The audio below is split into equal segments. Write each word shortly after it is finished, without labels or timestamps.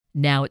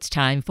Now it's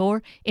time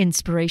for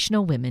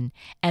Inspirational Women,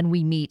 and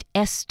we meet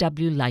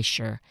S.W.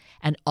 Leicher,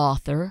 an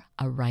author,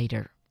 a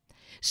writer.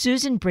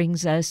 Susan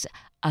brings us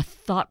a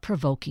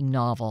thought-provoking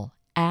novel,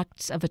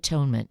 Acts of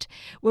Atonement,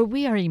 where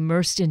we are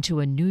immersed into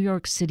a New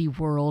York City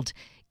world,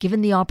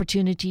 given the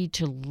opportunity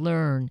to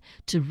learn,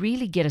 to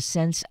really get a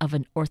sense of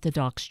an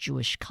Orthodox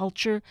Jewish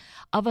culture,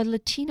 of a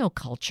Latino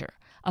culture,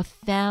 of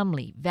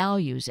family,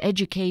 values,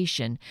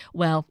 education.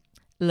 Well,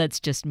 let's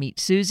just meet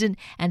Susan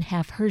and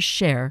have her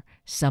share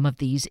some of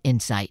these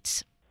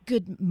insights.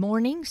 Good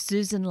morning,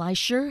 Susan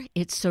Leicher.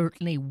 It's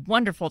certainly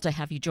wonderful to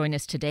have you join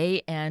us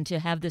today and to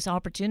have this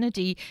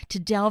opportunity to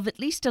delve at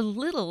least a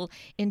little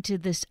into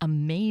this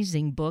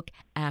amazing book,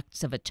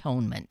 Acts of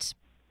Atonement.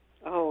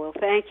 Oh, well,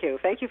 thank you.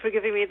 Thank you for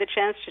giving me the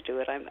chance to do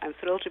it. I'm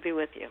thrilled to be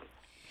with you.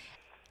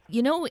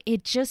 You know,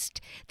 it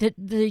just,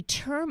 the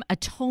term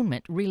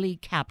atonement really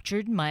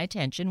captured my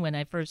attention when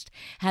I first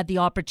had the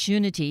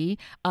opportunity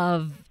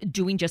of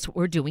doing just what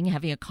we're doing,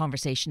 having a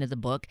conversation of the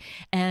book.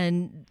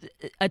 And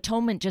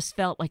atonement just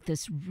felt like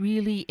this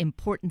really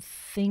important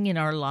thing in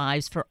our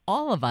lives for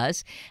all of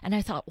us. And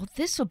I thought, well,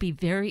 this will be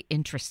very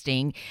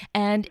interesting.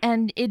 And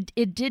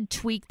it did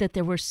tweak that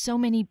there were so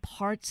many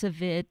parts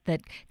of it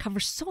that cover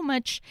so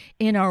much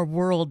in our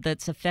world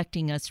that's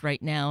affecting us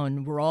right now.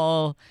 And we're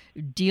all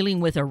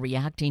dealing with or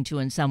reacting to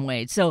in some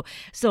ways.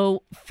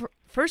 So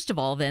first of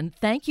all, then,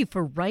 thank you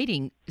for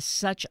writing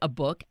such a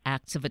book,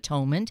 Acts of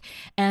Atonement,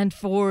 and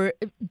for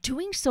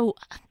doing so,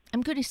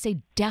 I'm going to say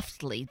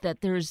deftly,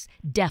 that there's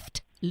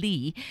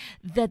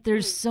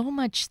so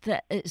much,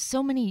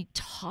 so many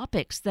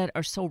topics that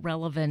are so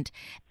relevant,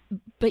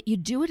 but you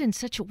do it in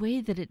such a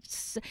way that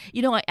it's,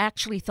 I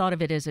actually thought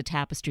of it as a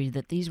tapestry,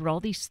 that these were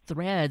all these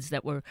threads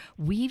that were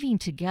weaving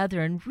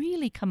together and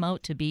really come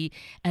out to be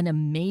an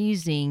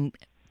amazing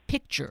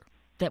picture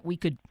that we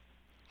could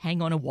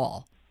hang on a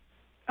wall.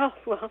 Oh,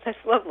 well, that's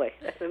lovely.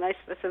 That's a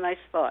nice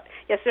thought.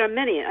 Yes, there are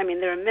many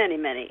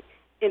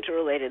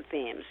interrelated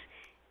themes,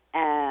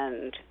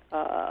 and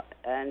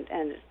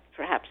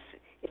perhaps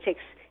it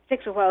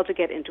takes a while to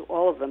get into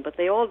all of them, but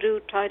they all do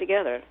tie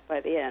together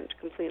by the end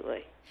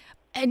completely.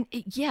 And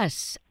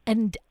yes,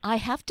 and I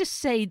have to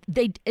say,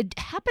 it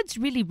happens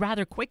really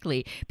rather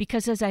quickly,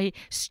 because as I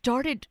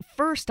started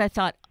first, I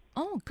thought,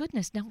 oh,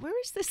 goodness, now where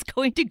is this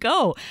going to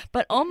go?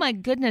 But oh, my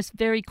goodness,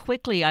 very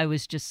quickly, I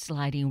was just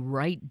sliding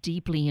right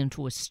deeply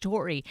into a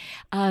story.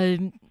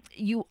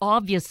 You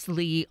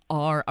obviously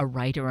are a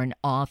writer and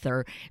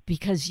author,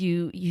 because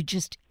you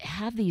just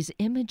have these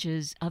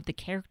images of the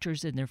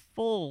characters in their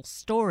full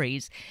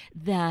stories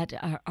that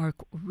are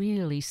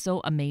really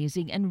so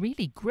amazing and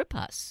really grip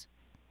us.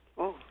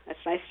 Oh, that's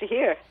nice to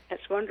hear.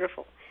 That's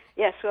wonderful.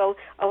 Yes, well,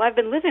 I've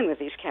been living with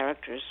these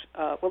characters.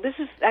 This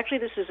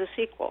is a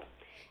sequel.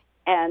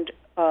 And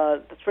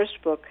the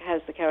first book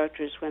has the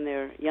characters when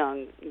they're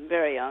young,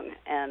 very young,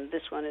 and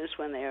this one is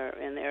when they're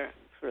in their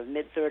sort of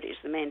mid-30s,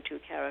 the main two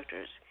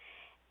characters.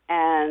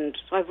 And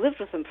so I've lived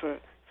with them for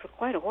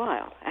quite a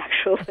while,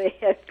 actually.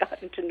 I've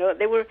gotten to know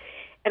they were,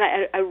 and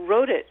I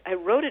wrote it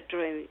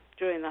during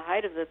the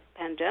height of the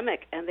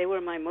pandemic, and they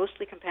were my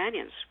mostly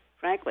companions,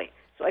 frankly.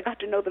 So I got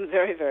to know them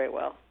very, very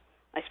well.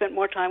 I spent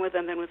more time with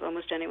them than with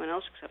almost anyone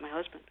else except my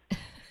husband.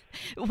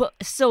 Well,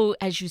 so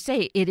as you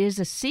say, it is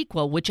a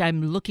sequel, which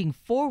I'm looking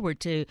forward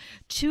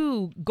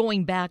to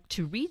going back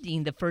to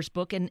reading the first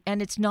book, and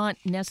it's not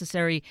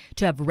necessary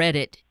to have read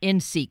it in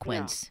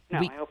sequence. No,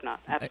 I hope not.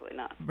 Absolutely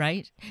not.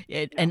 Right?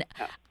 No.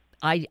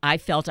 I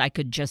felt I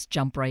could just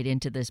jump right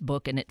into this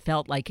book, and it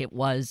felt like it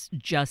was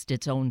just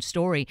its own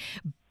story.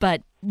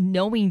 But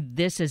knowing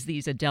this as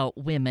these adult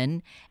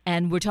women,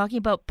 and we're talking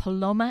about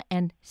Paloma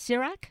and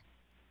Sirach?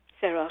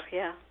 Serach,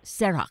 yeah.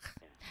 Serach.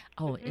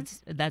 Oh,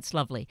 that's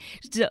lovely.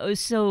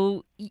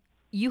 So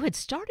you had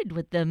started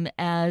with them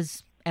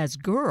as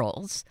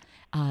girls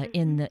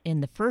in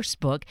the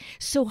first book.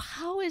 So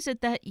how is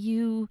it that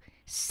you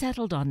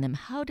settled on them?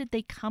 How did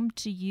they come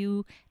to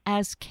you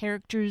as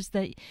characters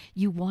that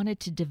you wanted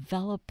to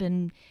develop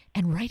and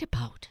write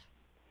about?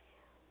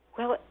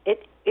 Well,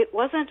 it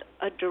wasn't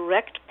a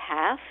direct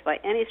path by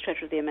any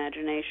stretch of the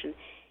imagination.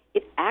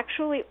 It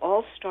actually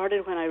all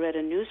started when I read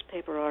a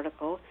newspaper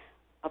article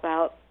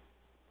about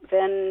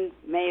then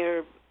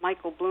Mayor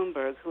Michael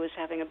Bloomberg, who was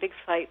having a big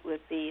fight with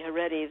the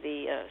Haredi,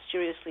 the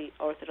seriously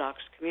Orthodox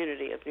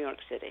community of New York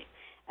City.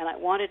 And I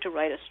wanted to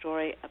write a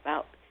story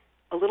about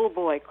a little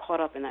boy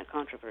caught up in that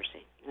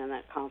controversy and in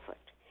that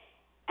conflict.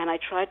 And I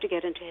tried to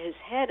get into his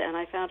head, and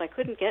I found I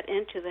couldn't get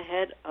into the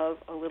head of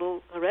a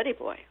little Haredi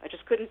boy. I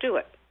just couldn't do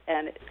it.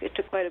 And it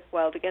took quite a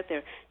while to get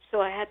there.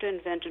 So I had to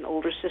invent an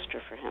older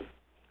sister for him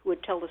who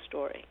would tell the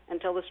story, and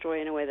tell the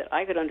story in a way that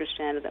I could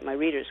understand and that my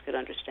readers could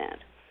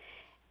understand.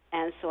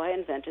 And so I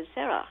invented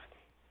Serach,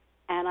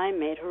 and I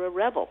made her a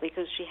rebel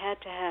because she had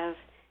to have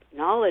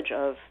knowledge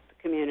of the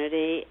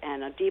community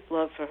and a deep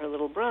love for her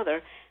little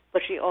brother,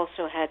 but she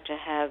also had to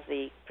have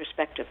the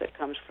perspective that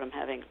comes from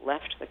having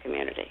left the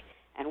community.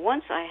 And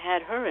once I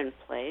had her in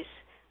place,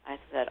 I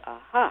said,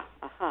 aha,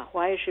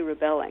 why is she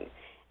rebelling?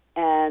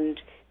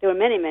 And there were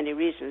many, many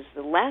reasons.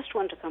 The last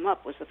one to come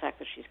up was the fact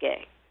that she's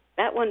gay.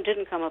 That one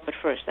didn't come up at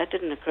first. That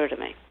didn't occur to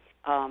me.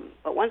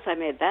 But once I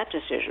made that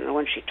decision, or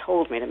when she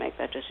told me to make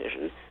that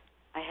decision,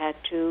 I had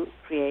to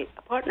create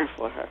a partner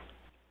for her.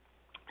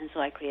 And so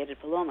I created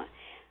Paloma.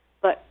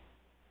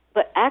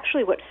 But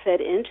actually what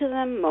fed into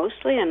them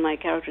mostly, and my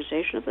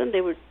characterization of them,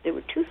 they were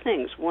two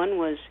things. One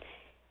was,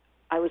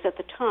 I was at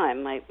the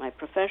time, my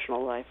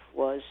professional life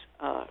was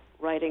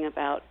writing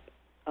about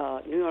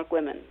New York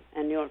women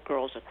and New York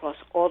girls across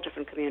all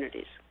different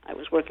communities. I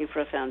was working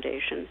for a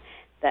foundation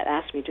that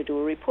asked me to do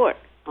a report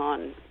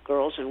on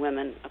girls and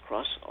women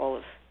across all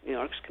of New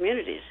York's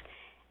communities.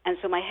 And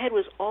so my head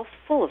was all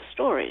full of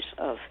stories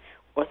of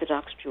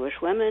Orthodox Jewish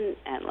women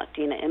and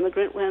Latina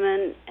immigrant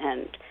women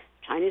and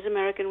Chinese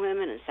American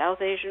women and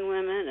South Asian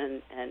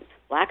women and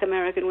Black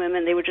American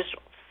women. They were just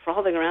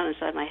frothing around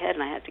inside my head,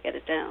 and I had to get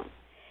it down.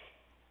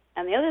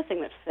 And the other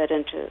thing that fed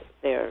into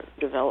their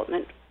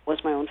development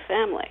was my own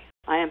family.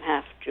 I am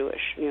half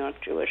Jewish, New York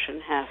Jewish,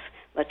 and half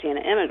Latina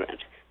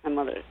immigrant. My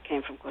mother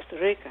came from Costa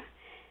Rica.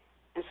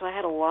 And so I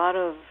had a lot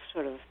of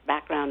sort of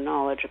background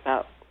knowledge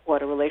about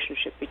what a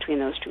relationship between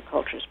those two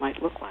cultures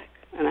might look like,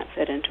 and that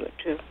fed into it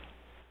too.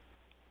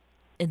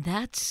 And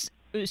that's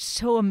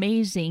so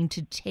amazing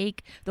to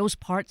take those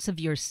parts of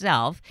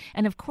yourself.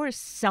 And of course,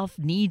 self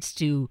needs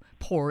to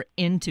pour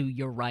into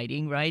your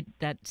writing, right?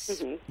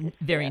 That's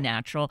very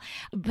natural.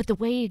 But the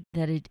way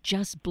that it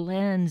just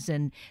blends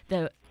and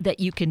that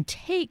you can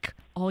take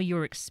all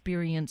your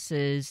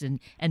experiences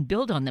and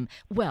build on them.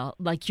 Well,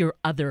 like your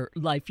other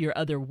life, your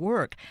other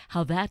work,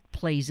 how that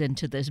plays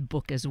into this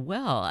book as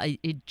well.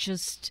 It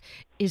just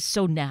is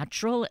so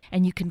natural,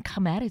 and you can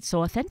come at it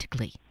so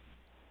authentically.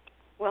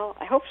 Well,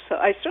 I hope so.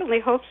 I certainly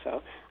hope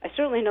so. I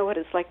certainly know what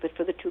it's like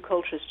for the two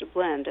cultures to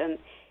blend. And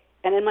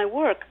in my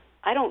work,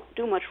 I don't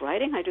do much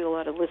writing. I do a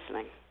lot of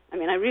listening. I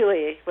mean,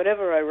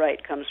 whatever I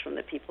write comes from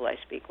the people I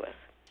speak with.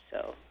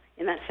 So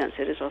in that sense,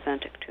 it is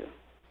authentic, too.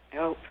 I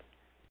hope.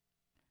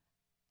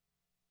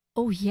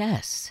 Oh,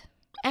 yes.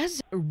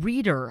 As a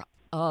reader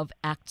of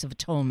Acts of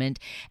Atonement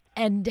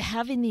and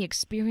having the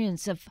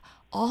experience of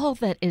all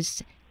that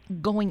is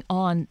going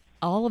on,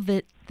 all of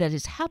it that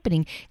is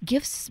happening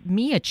gives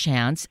me a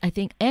chance, I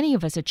think any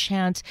of us a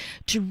chance,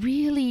 to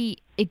really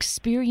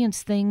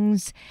experience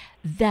things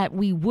that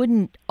we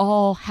wouldn't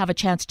all have a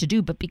chance to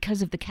do, but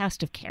because of the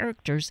cast of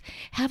characters,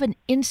 have an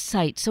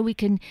insight so we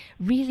can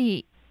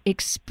really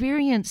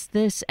experience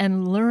this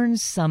and learn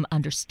some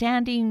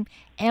understanding,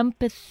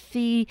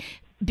 empathy,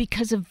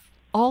 because of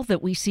all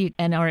that we see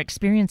and are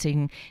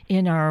experiencing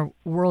in our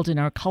world, in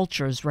our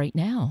cultures right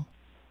now.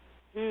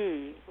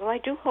 Well, I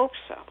do hope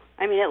so.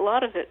 I mean, a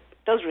lot of it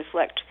does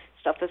reflect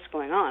stuff that's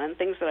going on and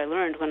things that I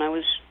learned when I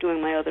was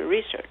doing my other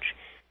research.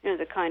 You know,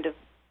 the kind of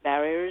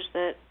barriers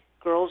that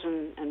girls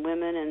and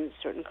women in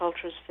certain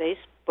cultures face,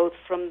 both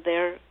from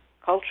their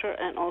culture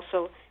and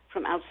also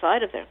from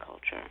outside of their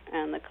culture,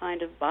 and the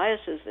kind of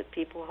biases that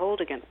people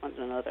hold against one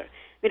another.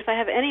 I mean, if I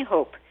have any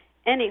hope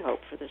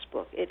for this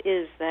book, it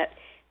is that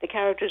the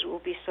characters will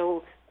be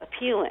so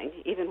appealing,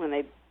 even when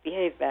they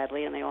behave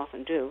badly, and they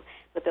often do,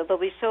 but they'll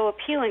be so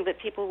appealing that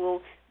people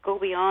will go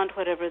beyond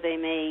whatever they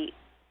may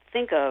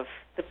think of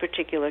the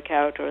particular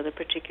character or the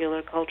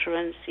particular culture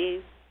and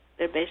see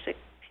their basic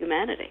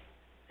humanity.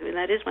 I mean,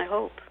 that is my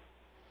hope.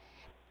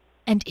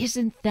 And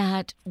isn't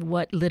that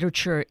what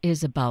literature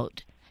is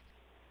about?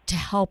 To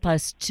help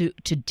us to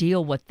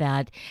deal with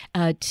that,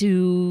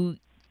 to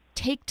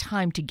take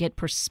time to get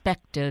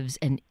perspectives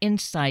and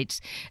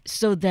insights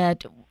so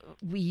that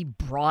we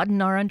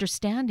broaden our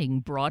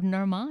understanding, broaden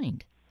our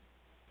mind.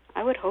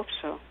 I would hope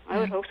so.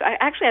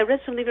 I read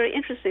something very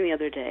interesting the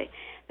other day,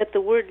 that the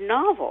word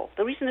novel,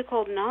 the reason they're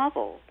called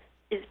novel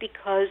is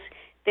because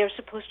they're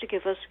supposed to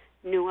give us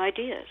new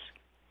ideas.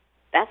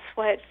 That's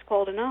why it's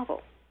called a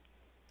novel.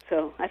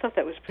 So I thought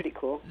that was pretty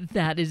cool.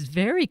 That is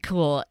very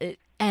cool.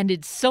 And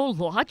it's so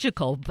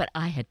logical, but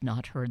I had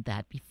not heard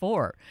that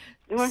before.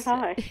 Nor have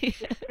I.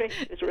 It's great.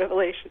 It's a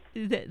revelation.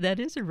 That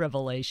is a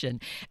revelation.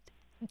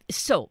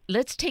 So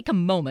let's take a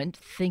moment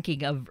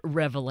thinking of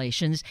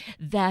revelations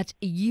that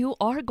you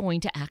are going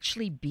to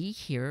actually be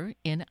here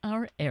in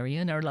our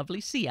area, in our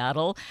lovely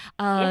Seattle,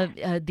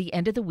 the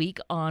end of the week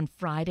on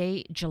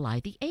Friday,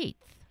 July the 8th.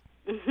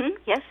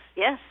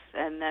 Yes.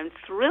 And I'm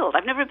thrilled.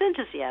 I've never been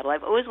to Seattle.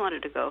 I've always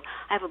wanted to go.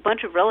 I have a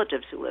bunch of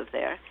relatives who live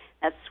there.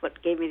 That's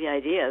what gave me the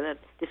idea that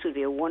this would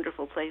be a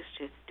wonderful place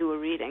to do a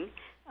reading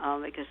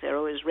because they're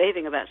always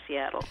raving about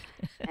Seattle.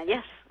 And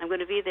yes, I'm going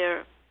to be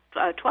there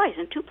twice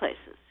in two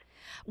places.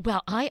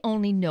 Well, I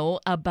only know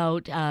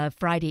about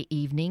Friday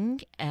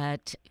evening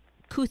at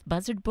Couth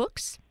Buzzard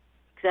Books.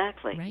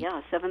 Exactly. Right?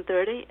 Yeah,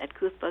 7:30 at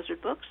Couth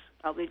Buzzard Books.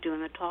 I'll be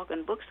doing a talk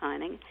and book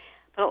signing,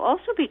 but I'll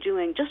also be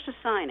doing just a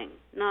signing,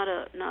 not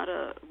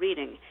a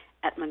reading,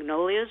 at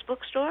Magnolia's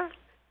bookstore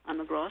on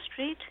McGraw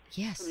Street.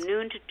 Yes. From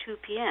noon to 2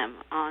 p.m.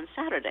 on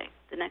Saturday,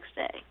 the next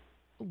day.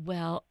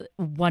 Well,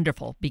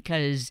 wonderful,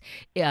 because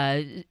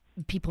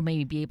people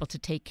may be able to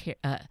take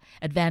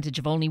advantage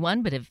of only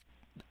one, but if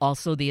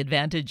also the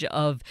advantage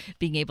of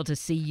being able to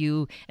see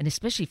you, and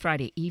especially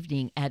Friday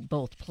evening, at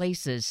both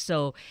places.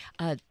 So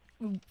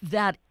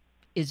that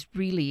is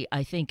really,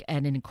 I think,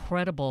 an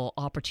incredible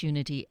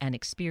opportunity and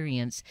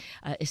experience,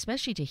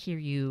 especially to hear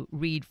you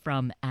read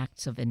from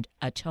Acts of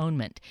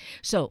Atonement.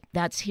 So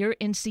that's here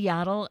in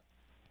Seattle.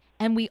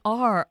 And we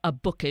are a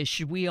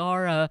bookish, we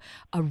are a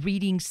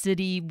reading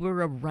city,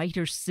 we're a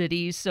writer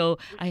city. So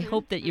I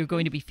hope that you're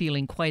going to be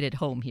feeling quite at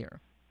home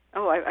here.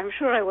 Oh, I'm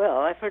sure I will.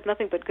 I've heard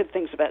nothing but good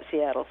things about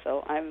Seattle,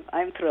 so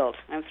I'm thrilled.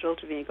 I'm thrilled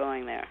to be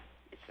going there.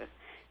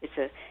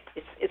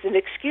 It's an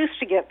excuse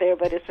to get there,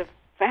 but it's a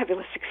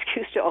fabulous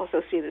excuse to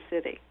also see the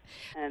city,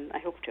 and I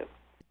hope to.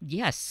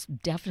 Yes,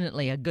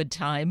 definitely a good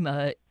time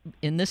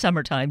in the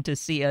summertime to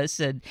see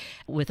us, and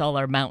with all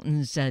our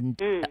mountains and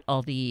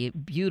all the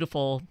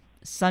beautiful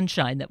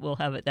sunshine that we'll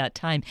have at that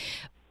time.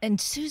 And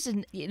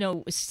Susan,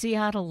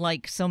 Seattle,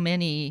 like so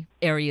many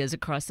areas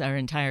across our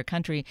entire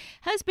country,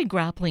 has been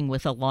grappling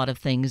with a lot of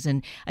things.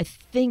 And I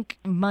think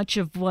much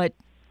of what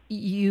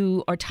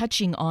you are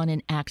touching on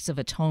in Acts of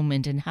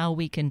Atonement and how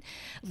we can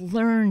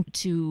learn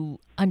to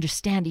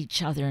understand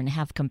each other and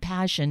have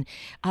compassion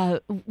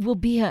will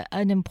be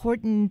an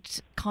important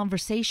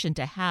conversation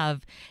to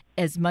have,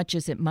 as much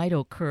as it might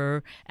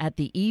occur at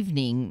the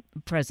evening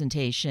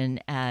presentation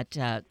at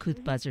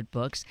Couth Buzzard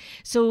Books.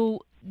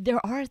 So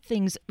there are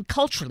things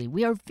culturally.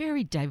 We are a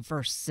very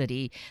diverse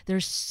city.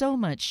 There's so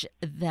much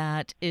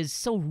that is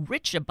so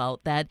rich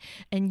about that,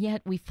 and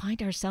yet we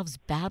find ourselves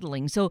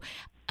battling. So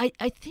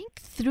I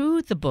think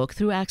through the book,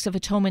 through Acts of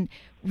Atonement,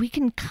 we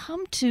can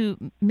come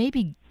to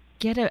maybe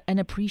get an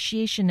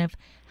appreciation of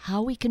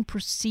how we can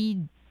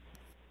proceed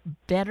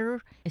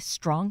better,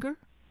 stronger.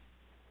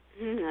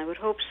 I would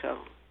hope so.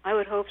 I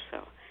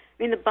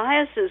mean, the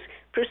biases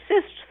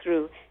persist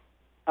through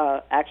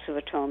Acts of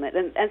Atonement,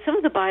 and some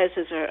of the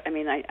biases are,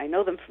 I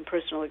know them from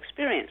personal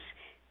experience,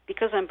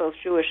 because I'm both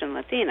Jewish and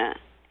Latina,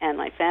 and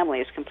my family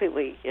is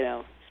completely,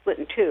 split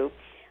in two.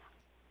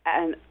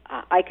 And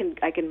I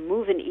can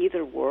move in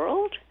either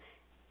world,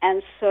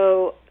 and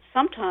so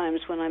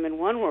sometimes when I'm in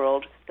one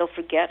world, they'll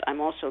forget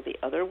I'm also the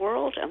other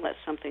world and let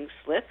something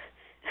slip,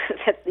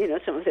 that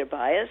some of their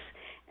bias,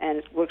 and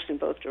it works in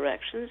both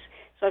directions.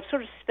 So I've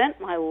sort of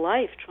spent my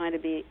life trying to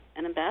be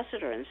an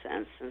ambassador in a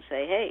sense and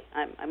say, hey,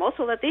 I'm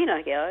also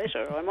Latina, guys,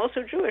 or I'm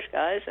also Jewish,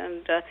 guys,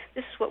 and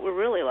this is what we're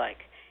really like.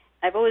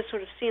 I've always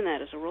sort of seen that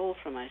as a role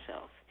for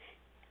myself,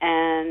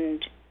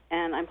 and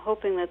I'm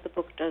hoping that the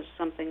book does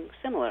something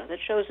similar, that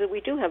shows that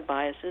we do have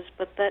biases,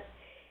 but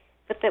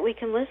that we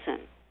can listen.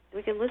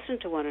 We can listen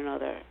to one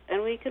another,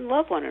 and we can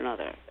love one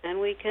another, and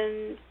we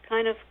can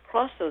kind of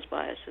cross those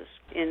biases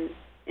in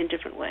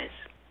different ways.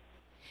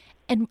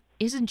 And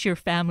isn't your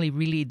family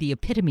really the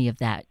epitome of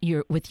that?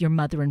 With your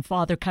mother and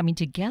father coming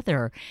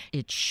together,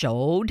 it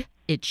shows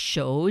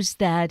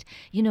that,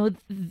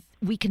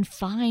 we can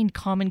find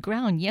common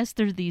ground. Yes,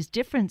 there are these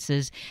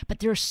differences, but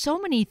there are so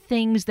many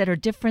things that are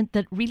different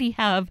that really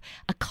have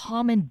a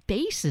common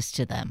basis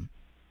to them.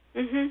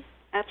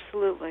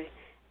 Absolutely.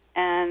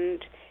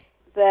 And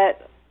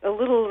that a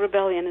little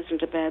rebellion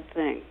isn't a bad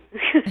thing.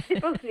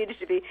 It both needed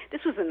to be.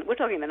 We're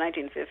talking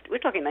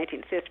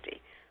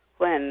 1950,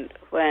 when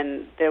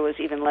there was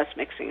even less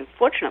mixing.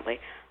 Fortunately,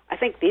 I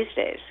think these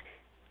days,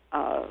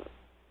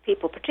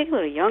 people,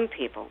 particularly young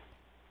people,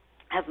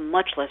 have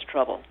much less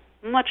trouble,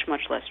 and much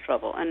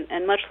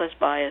less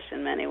bias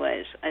in many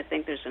ways. I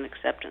think there's an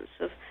acceptance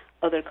of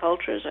other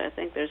cultures. I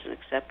think there's an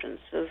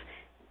acceptance of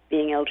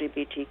being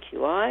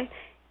LGBTQI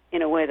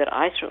in a way that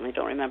I certainly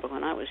don't remember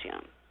when I was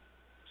young.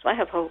 So I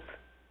have hope.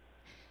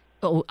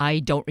 Oh, I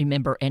don't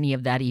remember any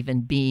of that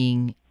even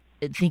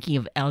thinking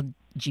of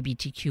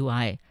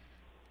LGBTQI,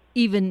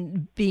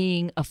 even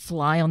being a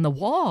fly on the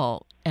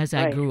wall as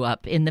I grew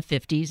up in the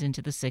 50s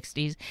into the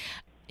 60s.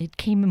 It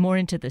came more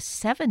into the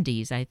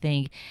 70s, I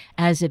think,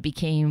 as it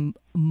became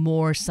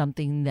more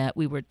something that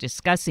we were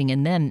discussing.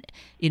 And then,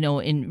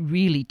 in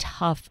really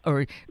tough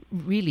or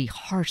really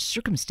harsh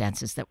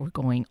circumstances that were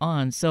going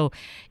on. So,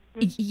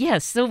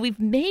 yes, so we've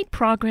made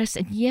progress,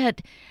 and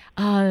yet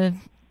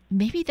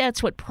maybe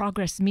that's what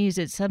progress means.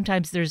 Is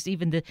sometimes there's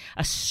even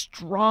a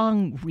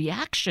strong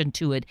reaction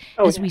to it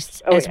as we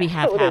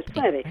have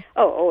happening.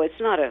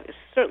 It's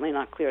certainly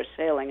not clear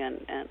sailing, and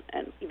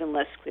even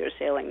less clear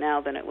sailing now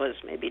than it was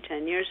maybe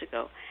 10 years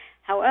ago.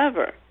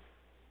 However,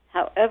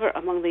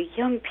 among the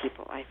young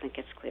people, I think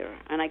it's clearer,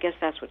 and I guess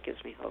that's what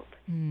gives me hope.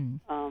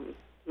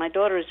 My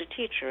daughter is a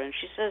teacher, and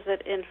she says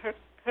that in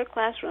her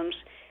classrooms,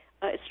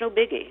 it's no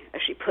biggie,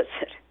 as she puts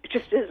it. It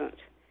just isn't,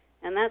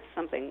 and that's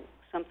something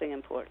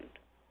important.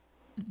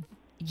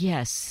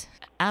 Yes,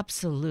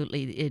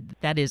 absolutely.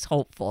 That is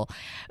hopeful,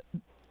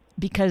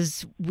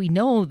 because we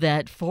know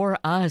that for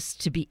us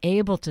to be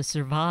able to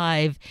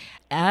survive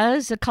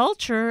as a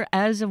culture,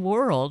 as a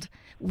world,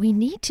 we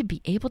need to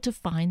be able to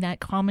find that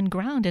common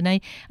ground. And I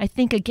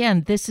think,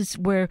 again, this is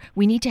where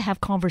we need to have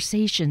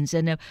conversations,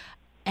 and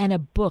a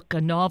book,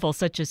 a novel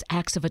such as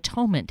Acts of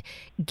Atonement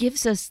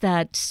gives us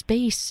that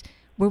space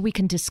where we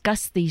can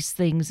discuss these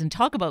things and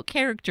talk about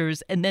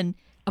characters and then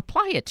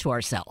apply it to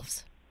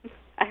ourselves.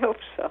 I hope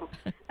so.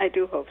 I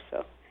do hope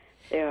so.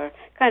 They are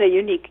kind of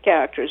unique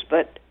characters,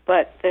 but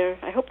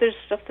I hope there's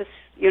stuff that's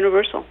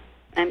universal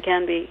and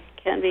can be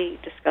can be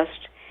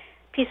discussed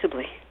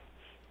peaceably,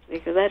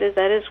 because that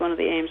is one of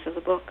the aims of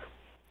the book.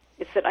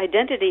 It's that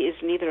identity is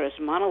neither as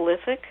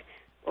monolithic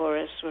or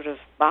as sort of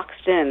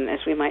boxed in as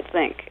we might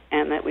think,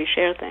 and that we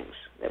share things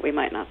that we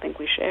might not think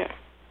we share.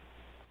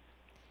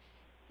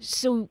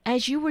 So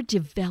as you were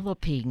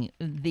developing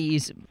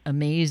these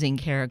amazing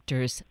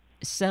characters,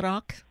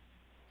 Serach,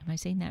 am I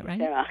saying that right?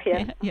 Serach,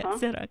 yeah. Yeah,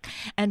 Serach.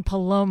 And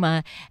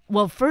Paloma,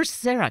 well,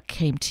 first Serach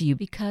came to you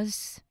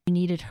because you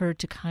needed her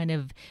to kind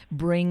of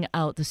bring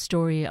out the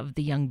story of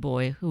the young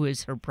boy who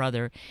is her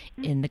brother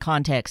in the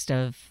context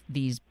of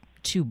these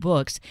two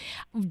books.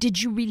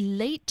 Did you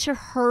relate to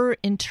her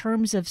in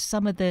terms of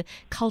some of the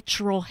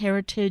cultural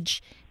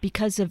heritage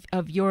because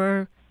of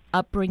your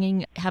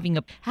upbringing, having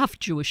a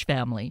half-Jewish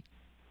family?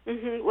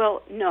 Mm-hmm.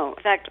 Well, no.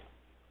 In fact,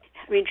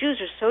 I mean,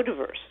 Jews are so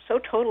diverse, so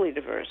totally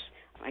diverse.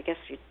 I guess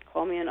you'd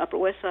call me an Upper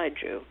West Side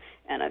Jew,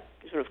 and I'm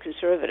sort of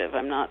conservative.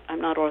 I'm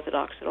not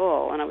Orthodox at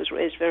all, and I was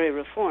raised very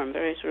Reform,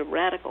 very sort of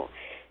radical.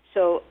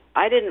 So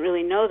I didn't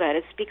really know that.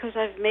 It's because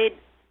I've made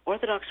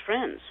Orthodox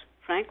friends,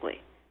 frankly,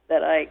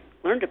 that I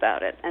learned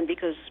about it, and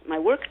because my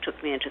work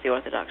took me into the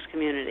Orthodox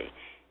community.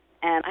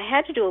 And I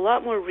had to do a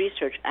lot more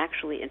research,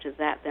 actually, into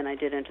that than I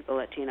did into the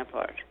Latina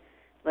part.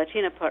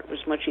 Latina part was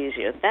much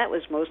easier. That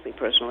was mostly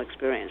personal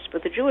experience.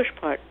 But the Jewish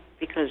part,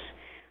 because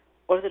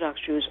Orthodox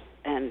Jews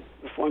and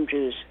Reform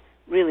Jews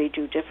really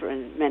do differ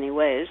in many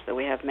ways, though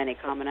we have many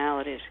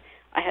commonalities,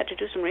 I had to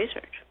do some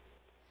research.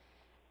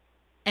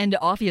 And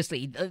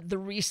obviously, the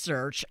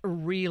research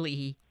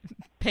really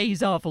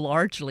pays off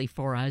largely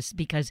for us,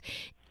 because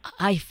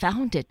I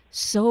found it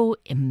so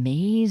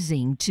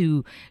amazing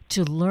to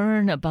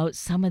learn about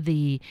some of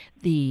the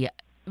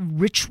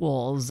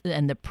rituals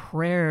and the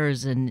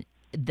prayers and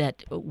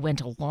that went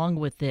along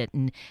with it,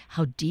 and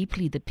how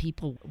deeply the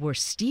people were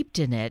steeped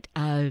in it.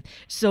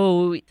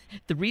 So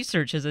the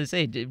research, as I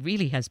say, it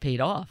really has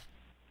paid off.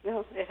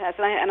 No, it has.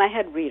 And I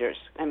had readers.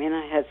 I mean,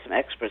 I had some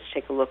experts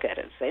take a look at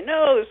it and say,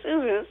 no,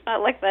 Susan, it's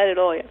not like that at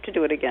all. You have to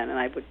do it again. And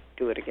I would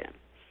do it again.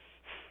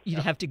 You'd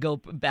have to go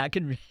back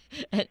and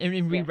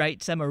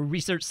rewrite some or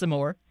research some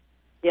more.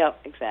 Yeah,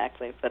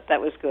 exactly. But that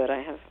was good.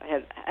 I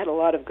had a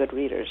lot of good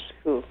readers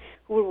who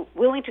were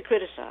willing to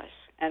criticize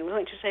and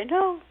willing to say,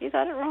 no, you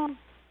got it wrong,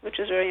 which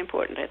is very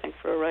important, I think,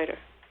 for a writer.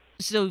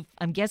 So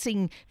I'm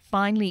guessing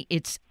finally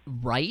it's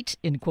right,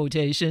 in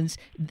quotations,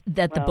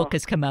 that the book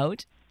has come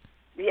out?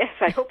 Yes,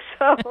 I hope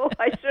so.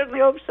 I certainly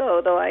hope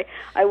so, though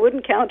I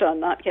wouldn't count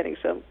on not getting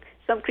some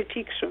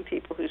critiques from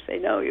people who say,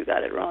 no, you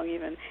got it wrong,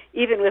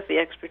 even with the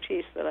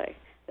expertise that I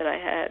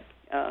had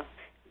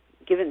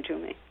given to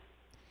me.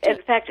 In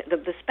fact,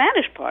 the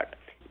Spanish part,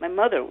 my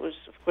mother was,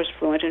 of course,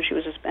 fluent, and she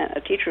was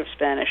a teacher of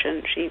Spanish,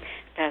 and she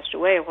passed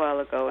away a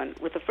while ago. And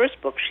with the first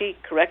book, she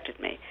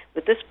corrected me.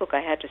 With this book, I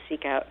had to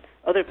seek out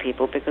other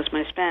people because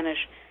my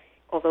Spanish,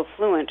 although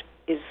fluent,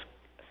 is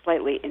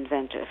slightly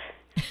inventive.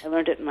 I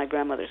learned it in my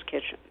grandmother's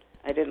kitchen.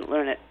 I didn't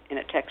learn it in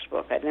a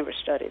textbook. I'd never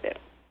studied it.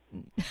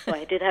 So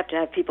I did have to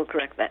have people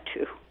correct that,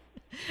 too.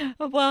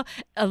 Well,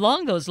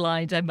 along those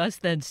lines, I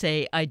must then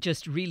say I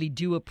just really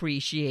do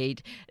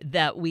appreciate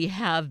that we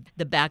have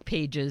the back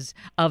pages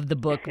of the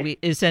book,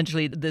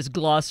 essentially this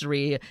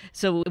glossary,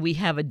 so we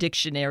have a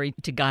dictionary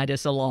to guide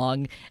us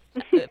along.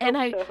 And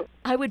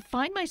I would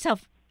find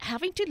myself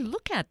having to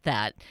look at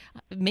that.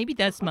 Maybe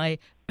that's my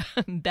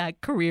back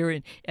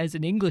career as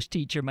an English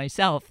teacher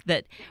myself,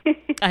 that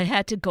I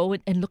had to go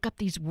and look up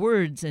these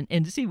words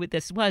and see what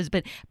this was.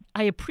 But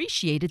I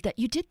appreciated that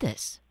you did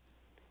this.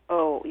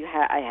 Oh,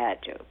 I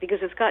had to, because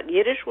it's got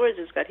Yiddish words,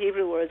 it's got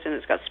Hebrew words, and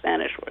it's got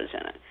Spanish words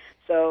in it.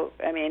 So,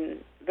 I mean,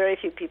 very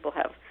few people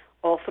have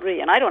all three,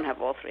 and I don't have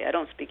all three. I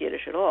don't speak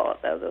Yiddish at all,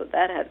 although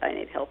I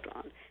need help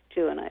on,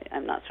 too, and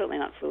I'm certainly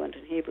not fluent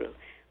in Hebrew.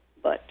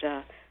 But,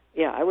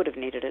 yeah, I would have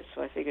needed it,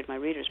 so I figured my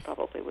readers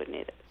probably would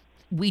need it.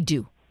 We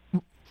do,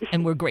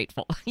 and we're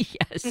grateful,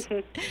 yes.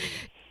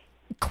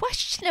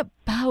 Question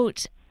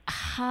about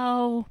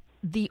how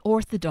the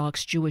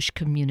Orthodox Jewish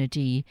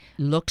community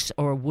looks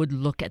or would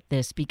look at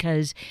this,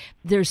 because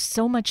there's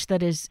so much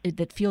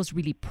that feels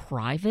really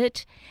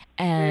private,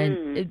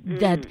 and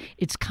that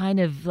it's kind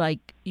of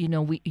like,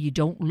 you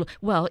don't look,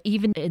 well,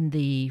 even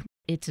in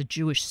it's a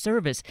Jewish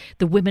service,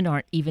 the women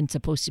aren't even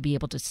supposed to be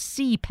able to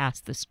see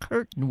past this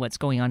curtain what's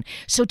going on.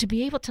 So to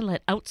be able to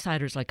let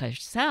outsiders like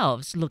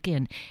ourselves look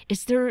in,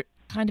 is there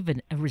kind of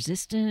a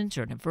resistance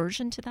or an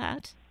aversion to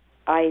that?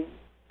 I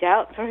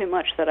doubt very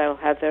much that I'll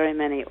have very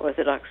many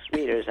Orthodox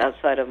readers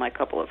outside of my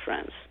couple of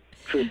friends,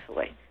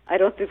 truthfully. I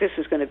don't think this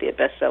is going to be a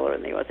bestseller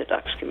in the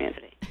Orthodox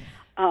community.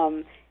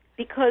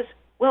 Because,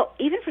 well,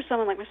 even for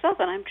someone like myself,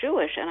 and I'm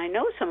Jewish, and I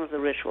know some of the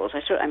rituals.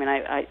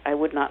 I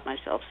would not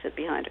myself sit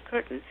behind a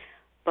curtain,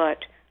 but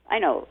I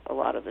know a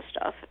lot of the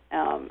stuff,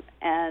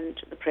 and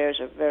the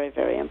prayers are very,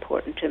 very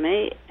important to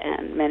me,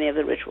 and many of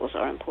the rituals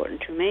are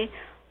important to me.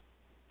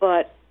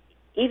 But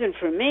even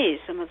for me,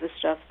 some of the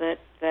stuff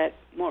that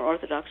more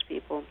Orthodox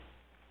people,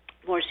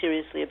 more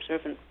seriously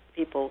observant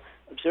people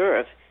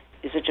observe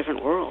is a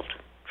different world,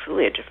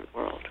 truly a different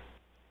world.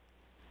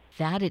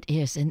 That it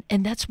is.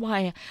 And that's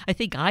why I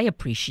think I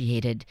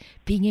appreciated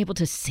being able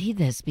to see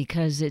this,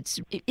 because it's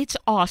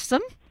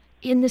awesome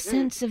in the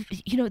sense of,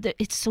 that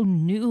it's so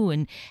new,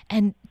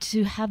 and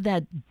to have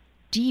that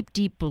deep,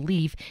 deep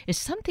belief is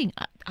something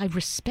I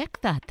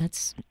respect that.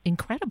 That's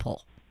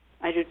incredible.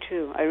 I do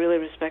too. I really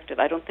respect it.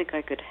 I don't think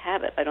I could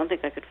have it. I don't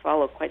think I could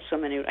follow quite so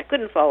many. I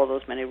couldn't follow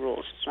those many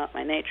rules. It's not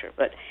my nature.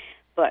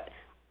 But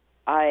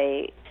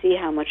I see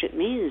how much it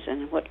means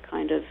and what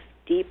kind of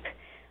deep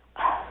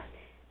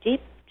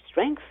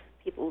strength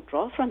people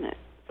draw from it,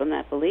 from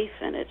that belief,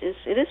 and it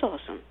is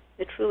awesome.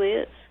 It truly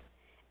is.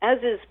 As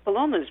is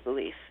Paloma's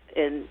belief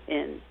in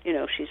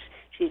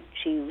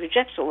she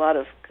rejects a lot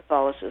of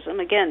Catholicism,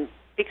 again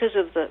because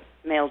of the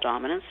male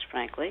dominance.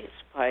 Frankly, it's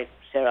why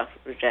Serach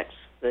rejects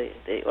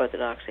the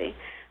orthodoxy.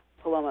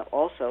 Paloma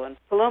also, and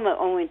Paloma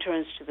only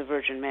turns to the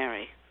Virgin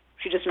Mary.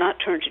 She does not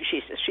turn to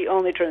Jesus. She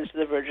only turns to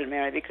the Virgin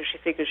Mary because she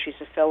figures she's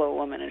a fellow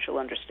woman and she'll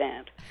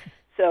understand.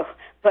 So,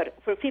 but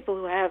for people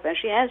who have, and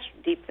she has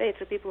deep faith,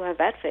 for people who have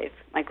that faith,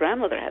 my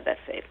grandmother had that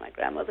faith. My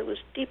grandmother was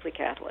deeply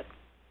Catholic,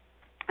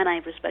 and I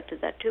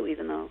respected that too,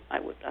 even though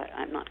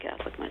I'm not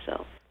Catholic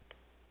myself.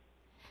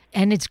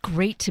 And it's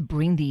great to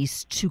bring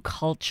these two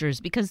cultures,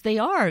 because they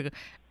are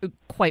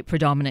quite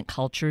predominant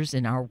cultures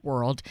in our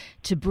world,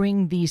 to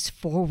bring these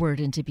forward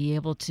and to be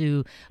able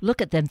to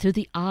look at them through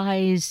the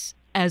eyes,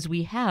 as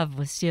we have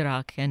with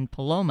Sirach and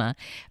Paloma,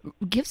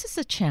 gives us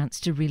a chance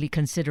to really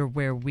consider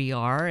where we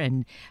are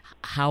and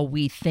how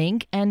we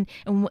think. And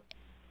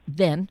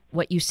then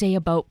what you say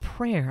about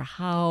prayer,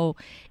 how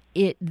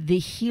the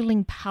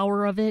healing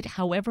power of it,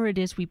 however it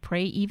is we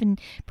pray, even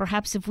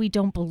perhaps if we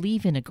don't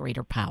believe in a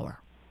greater power.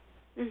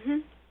 Mm-hmm.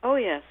 Oh,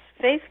 yes.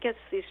 Faith gets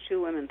these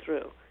two women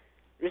through,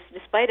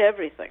 despite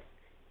everything.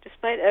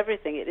 Despite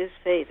everything, it is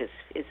faith.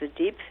 It's a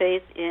deep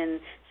faith in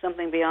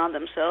something beyond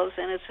themselves,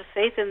 and it's a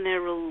faith in their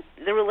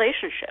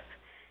relationship.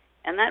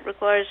 And that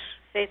requires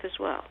faith as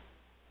well.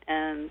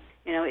 And,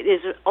 it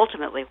is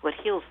ultimately what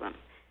heals them.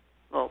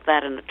 Well,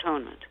 that and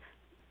atonement,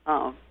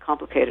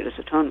 complicated as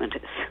atonement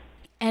is.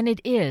 And it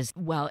is.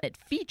 Well, it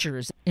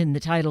features in the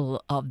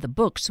title of the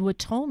book. So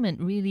atonement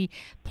really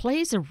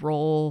plays a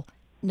role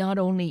not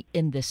only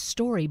in this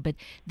story, but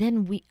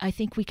then I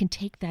think we can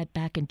take that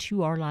back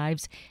into our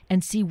lives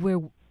and see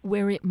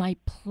where it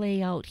might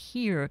play out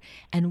here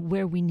and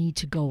where we need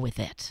to go with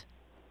it.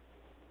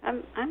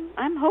 I'm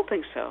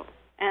hoping so.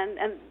 And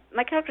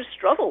my characters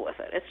struggle with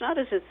it. It's not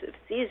as if it's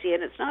easy,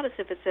 and it's not as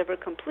if it's ever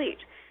complete.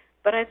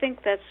 But I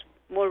think that's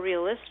more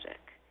realistic,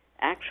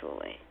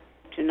 actually.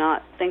 To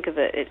not think of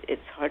it,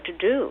 it's hard to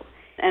do.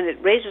 And it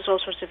raises all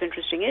sorts of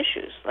interesting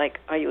issues, like,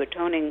 are you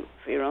atoning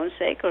for your own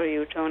sake, or are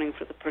you atoning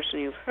for the person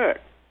you've hurt?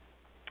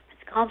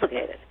 It's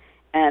complicated.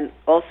 And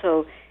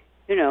also,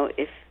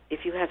 if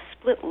you have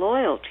split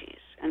loyalties,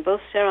 and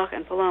both Serach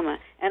and Paloma,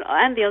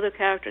 and the other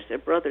characters, their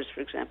brothers, for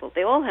example,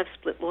 they all have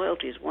split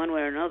loyalties one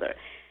way or another.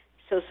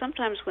 So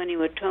sometimes when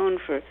you atone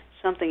for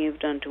something you've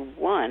done to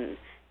one,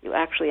 you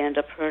actually end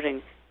up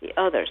hurting the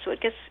other. So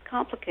it gets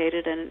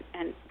complicated and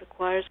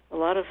requires a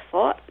lot of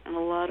thought and a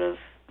lot of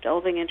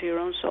delving into your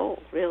own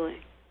soul, really.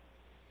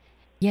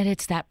 Yet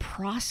it's that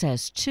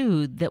process,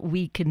 too, that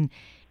we can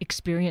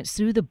experience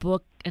through the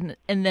book. And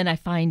then I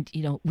find,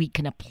 we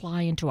can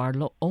apply into our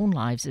own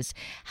lives is,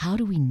 how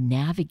do we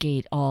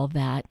navigate all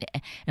that?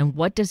 And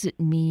what does it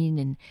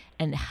mean?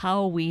 And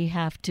how we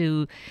have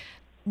to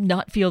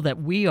not feel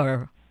that we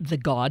are the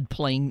God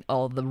playing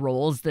all the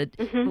roles, that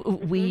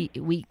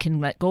we can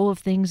let go of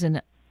things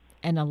and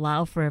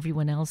allow for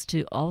everyone else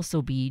to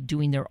also be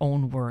doing their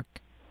own work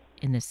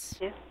in this.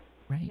 Yeah.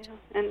 Right.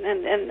 Yeah.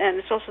 And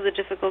it's also the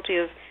difficulty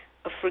of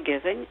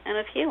forgiving and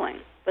of healing.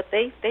 But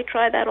they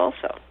try that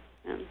also.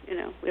 And,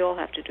 we all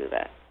have to do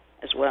that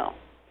as well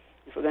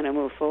if we're going to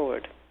move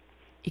forward.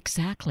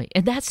 Exactly.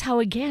 And that's how,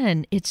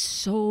 again, it's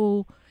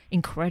so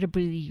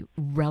incredibly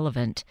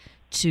relevant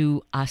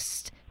to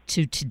us,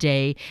 to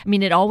today. I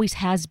mean, it always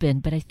has been,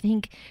 but I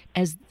think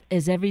as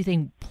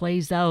everything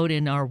plays out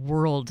in our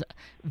world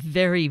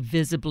very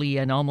visibly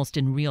and almost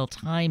in real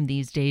time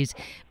these days,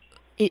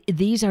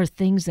 these are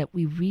things that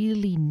we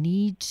really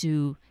need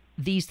to,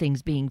 these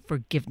things being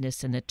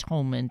forgiveness and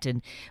atonement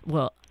and,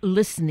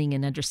 listening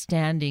and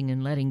understanding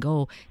and letting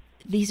go.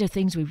 These are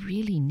things we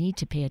really need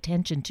to pay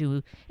attention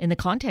to in the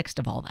context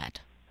of all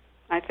that.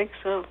 I think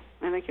so.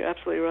 I think you're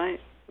absolutely right.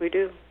 We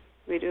do.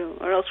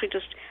 Or else we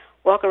just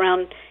walk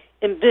around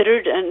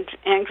embittered and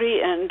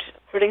angry and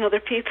hurting other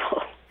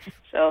people.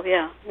 So,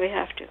 yeah, we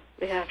have to.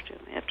 We have to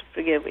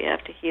forgive. We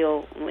have to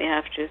heal. And we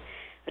have to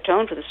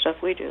atone for the stuff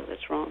we do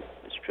that's wrong.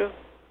 It's true.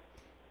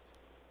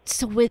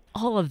 So with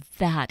all of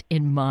that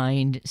in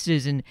mind,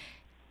 Susan,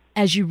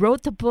 as you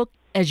wrote the book,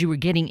 as you were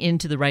getting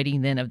into the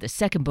writing then of the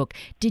second book,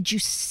 did you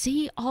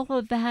see all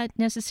of that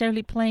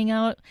necessarily playing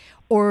out,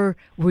 or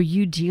were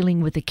you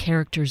dealing with the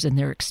characters and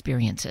their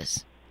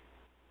experiences?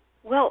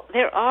 Well,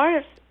 there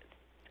are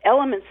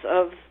elements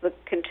of the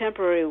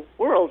contemporary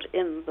world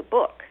in the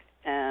book,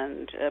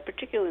 and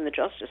particularly in the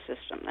justice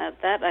system.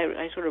 That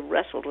I sort of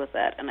wrestled with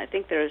that, and I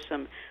think there is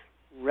some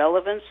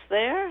relevance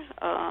there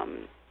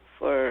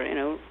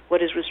for,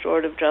 what is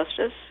restorative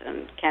justice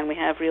and can we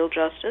have real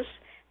justice.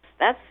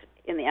 That's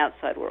in the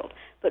outside world.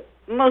 But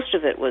most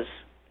of it was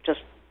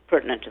just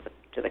pertinent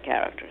to the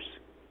characters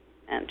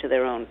and to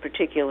their own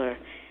particular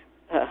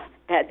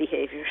bad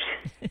behaviors.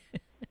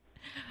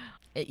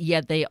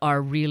 Yet they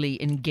are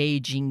really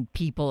engaging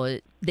people.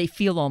 They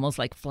feel almost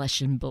like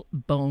flesh and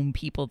bone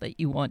people that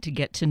you want to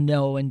get to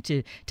know and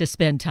to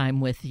spend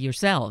time with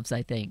yourselves,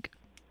 I think.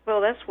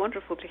 Well, that's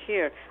wonderful to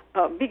hear,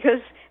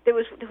 because there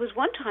was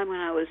one time when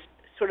I was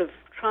sort of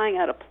trying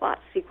out a plot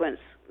sequence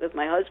with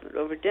my husband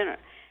over dinner,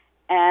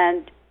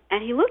 and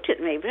he looked at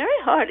me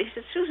very hard. He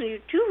said, "Susan,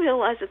 you do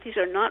realize that these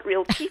are not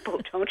real people,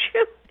 don't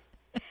you?"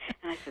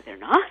 And I said, "They're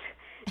not?"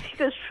 He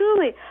goes,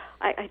 "Truly,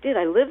 I did.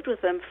 I lived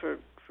with them for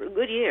a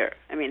good year.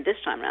 I mean, this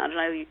time around, and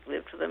I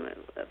lived with them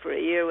for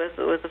a year with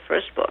the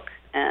first book,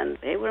 and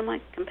they were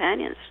my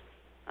companions.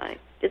 I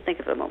did think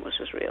of them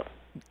almost as real."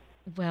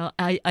 Well,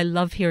 I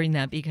love hearing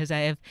that because I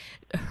have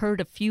heard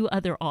a few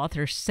other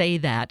authors say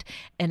that,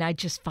 and I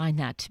just find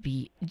that to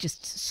be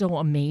just so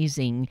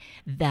amazing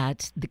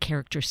that the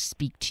characters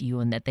speak to you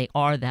and that they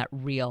are that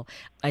real.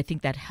 I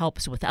think that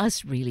helps with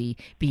us really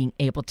being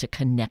able to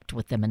connect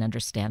with them and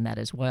understand that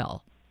as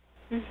well.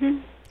 Mm-hmm.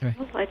 Right.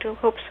 Well, I do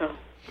hope so.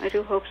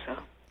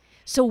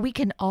 So we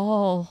can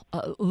all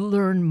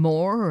learn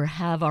more or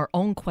have our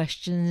own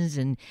questions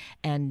and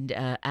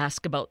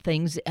ask about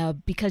things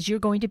because you're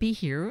going to be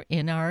here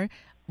in our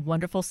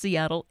wonderful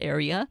Seattle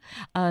area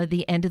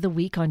the end of the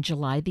week on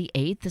July the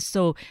 8th.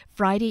 So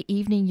Friday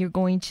evening you're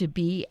going to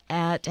be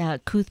at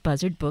Couth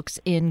Buzzard Books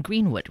in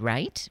Greenwood,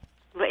 right?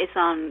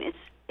 It's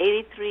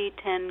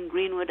 8310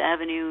 Greenwood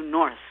Avenue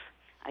North.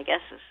 I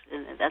guess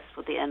that's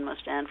what the N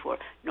must stand for,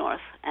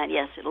 North. And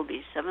yes, it'll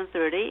be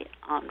 7:30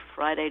 on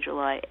Friday,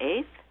 July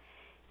 8th.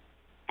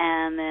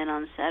 And then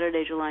on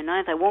Saturday, July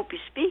 9th, I won't be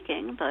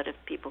speaking, but if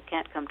people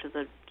can't come to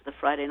the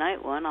Friday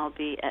night one, I'll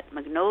be at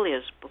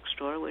Magnolia's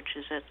bookstore, which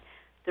is at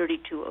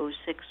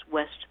 3206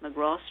 West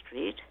McGraw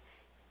Street.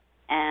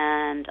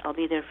 And I'll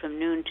be there from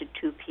noon to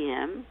 2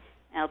 p.m.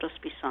 I'll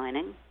just be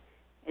signing.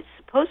 It's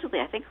supposedly,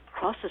 I think,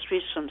 across the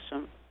street from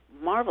some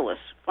marvelous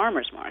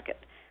farmer's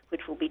market,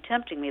 which will be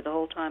tempting me the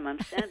whole time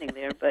I'm standing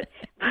there. But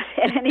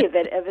in any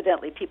event,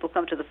 evidently people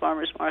come to the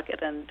farmer's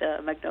market, and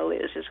Magnolia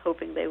is just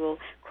hoping they will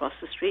cross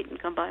the street and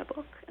come buy a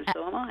book, and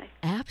so am I.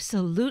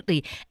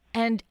 Absolutely.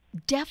 And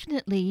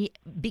definitely,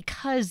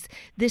 because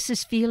this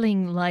is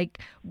feeling like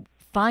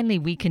finally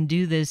we can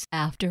do this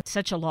after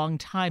such a long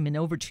time and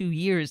over 2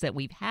 years that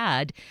we've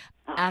had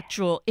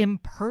actual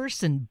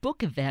in-person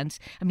book events.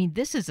 I mean,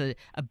 this is a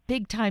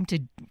big time to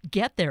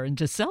get there and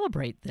to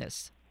celebrate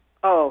this.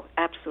 Oh,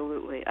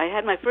 absolutely. I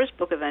had my first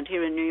book event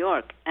here in New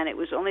York, and it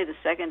was only the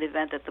second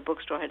event that the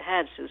bookstore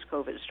had since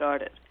COVID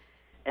started.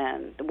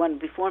 And the one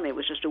before me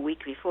was just a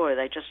week before.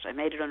 I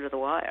made it under the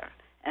wire,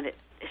 and it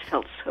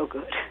felt so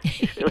good.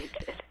 It really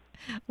did.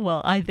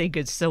 Well, I think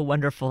it's so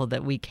wonderful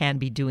that we can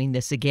be doing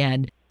this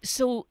again.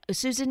 So,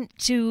 Susan,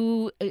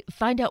 to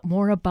find out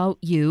more about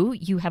you,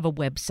 you have a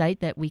website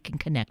that we can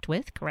connect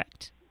with,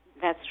 correct?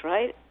 That's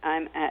right.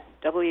 I'm at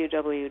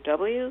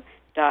www.Susan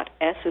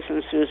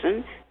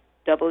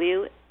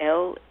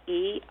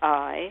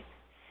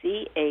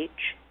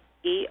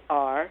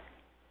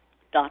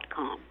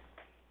WLEICHER.com.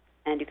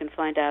 And you can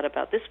find out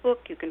about this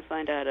book, you can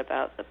find out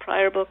about the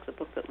prior book, the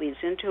book that leads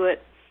into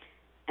it,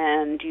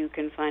 and you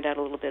can find out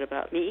a little bit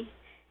about me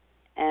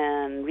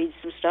and read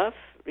some stuff,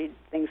 read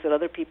things that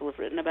other people have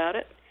written about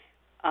it,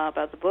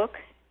 about the book,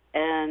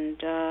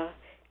 and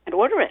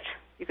order it.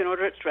 You can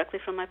order it directly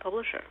from my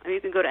publisher. I mean,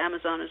 you can go to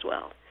Amazon as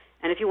well.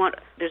 And if you want,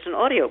 there's an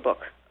audiobook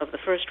of the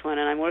first one,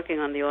 and I'm working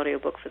on the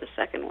audiobook for the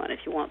second one.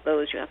 If you want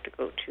those, you have to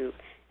go to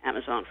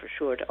Amazon for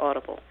sure, to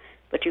Audible.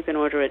 But you can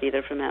order it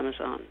either from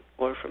Amazon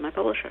or from my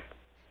publisher.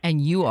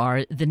 And you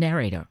are the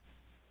narrator.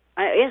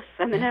 Yes,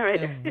 I'm the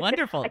narrator.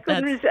 Wonderful. I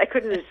couldn't resist.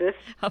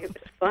 It was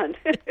fun.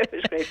 It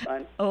was great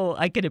fun. Oh,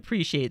 I can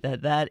appreciate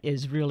that. That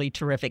is really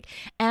terrific.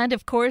 And,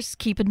 of course,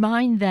 keep in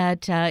mind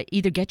that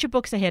either get your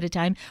books ahead of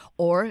time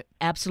or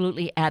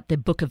absolutely at the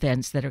book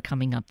events that are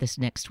coming up this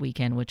next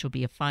weekend, which will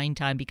be a fine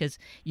time because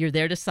you're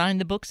there to sign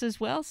the books as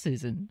well,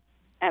 Susan.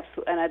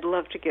 Absolutely. And I'd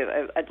love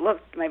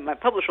my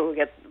publisher will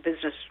get the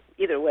business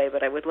either way,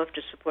 but I would love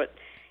to support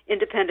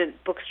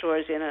independent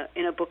bookstores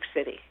in a book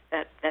city.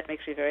 That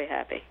makes me very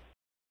happy.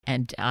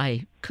 And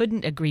I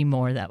couldn't agree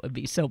more. That would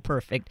be so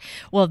perfect.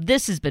 Well,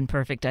 this has been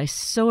perfect. I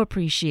so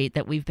appreciate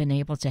that we've been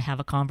able to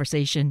have a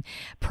conversation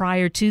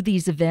prior to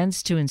these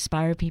events to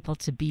inspire people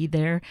to be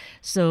there.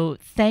 So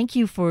thank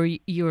you for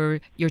your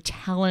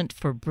talent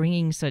for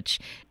bringing such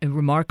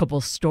remarkable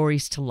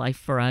stories to life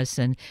for us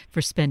and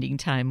for spending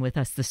time with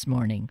us this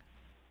morning.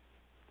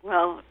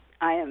 Well,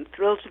 I am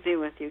thrilled to be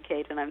with you,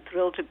 Kate, and I'm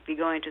thrilled to be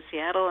going to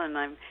Seattle, and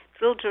I'm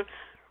thrilled to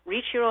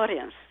reach your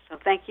audience. So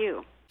thank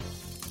you.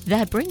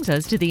 That brings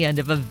us to the end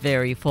of a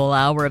very full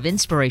hour of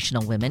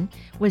Inspirational Women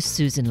with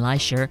Susan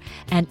Leicher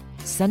and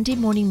Sunday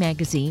Morning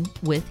Magazine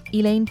with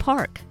Elaine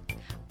Park.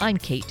 I'm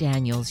Kate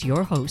Daniels,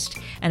 your host,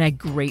 and I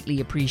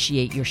greatly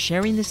appreciate your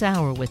sharing this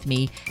hour with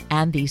me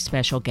and these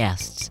special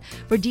guests.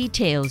 For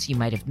details you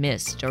might have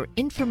missed or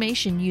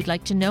information you'd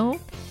like to know,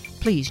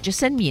 please just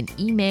send me an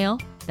email.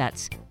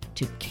 That's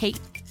to Kate,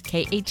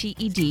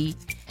 K-A-T-E-D,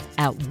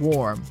 at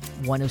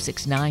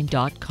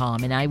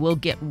warm1069.com, and I will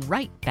get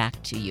right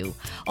back to you.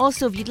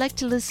 Also, if you'd like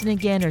to listen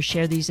again or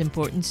share these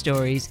important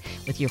stories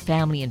with your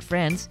family and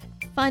friends,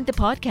 find the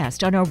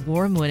podcast on our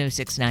Warm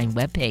 1069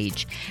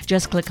 webpage.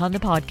 Just click on the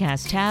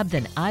podcast tab,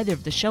 then either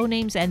of the show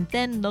names, and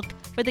then look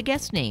for the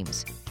guest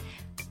names.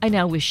 I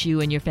now wish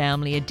you and your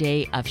family a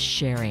day of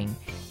sharing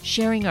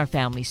our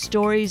family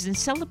stories and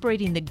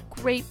celebrating the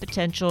great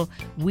potential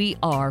we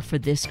are for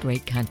this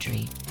great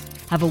country.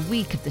 Have a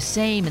week of the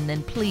same, and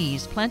then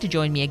please plan to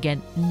join me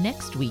again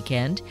next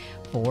weekend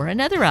for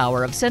another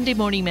hour of Sunday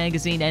Morning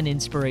Magazine and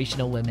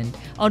Inspirational Women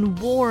on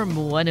Warm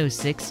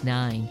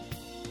 1069.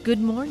 Good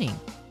morning.